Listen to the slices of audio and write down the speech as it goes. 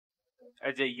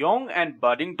As a young and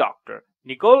budding doctor,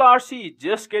 Nicole Arcy is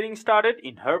just getting started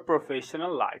in her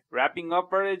professional life. Wrapping up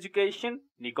her education,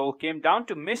 Nicole came down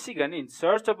to Michigan in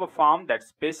search of a farm that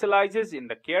specializes in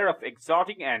the care of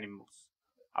exotic animals.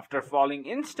 After falling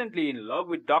instantly in love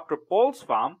with Dr. Pol's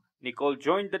farm, Nicole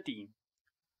joined the team.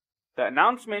 The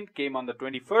announcement came on the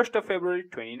 21st of February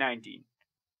 2019.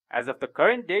 As of the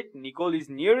current date, Nicole is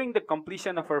nearing the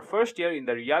completion of her first year in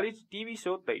the reality TV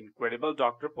show The Incredible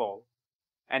Dr.Pol.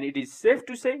 And it is safe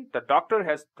to say the doctor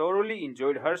has thoroughly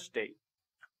enjoyed her stay.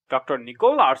 Dr.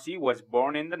 Nicole Arcy was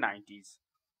born in the 90s.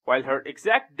 While her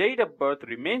exact date of birth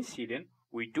remains hidden,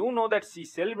 we do know that she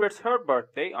celebrates her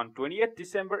birthday on 20th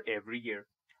December every year.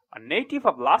 A native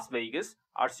of Las Vegas,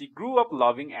 Arcy grew up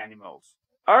loving animals.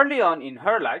 Early on in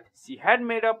her life, she had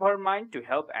made up her mind to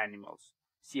help animals.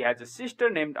 She has a sister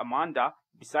named Amanda,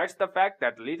 besides the fact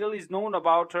that little is known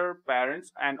about her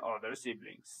parents and other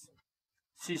siblings.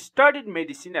 She studied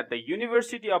medicine at the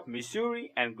University of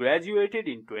Missouri and graduated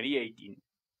in 2018.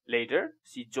 Later,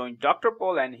 she joined Dr.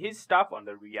 Pol and his staff on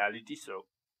the reality show.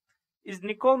 Is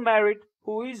Nicole married?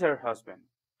 Who is her husband?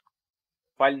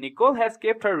 While Nicole has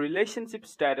kept her relationship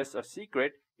status a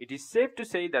secret, it is safe to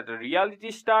say that the reality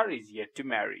star is yet to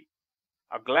marry.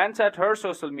 A glance at her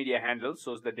social media handle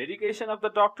shows the dedication of the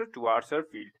doctor towards her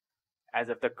field. As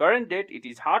of the current date, it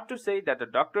is hard to say that the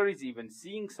doctor is even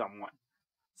seeing someone.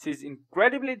 She is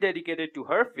incredibly dedicated to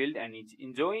her field and is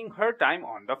enjoying her time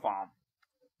on the farm.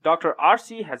 Dr.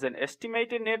 Arcy has an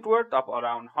estimated net worth of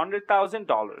around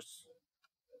 $100,000.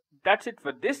 That's it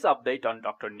for this update on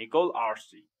Dr. Nicole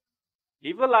Arcy.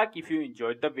 Leave a like if you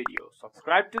enjoyed the video.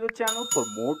 Subscribe to the channel for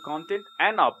more content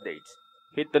and updates.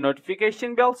 Hit the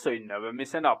notification bell so you never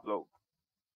miss an upload.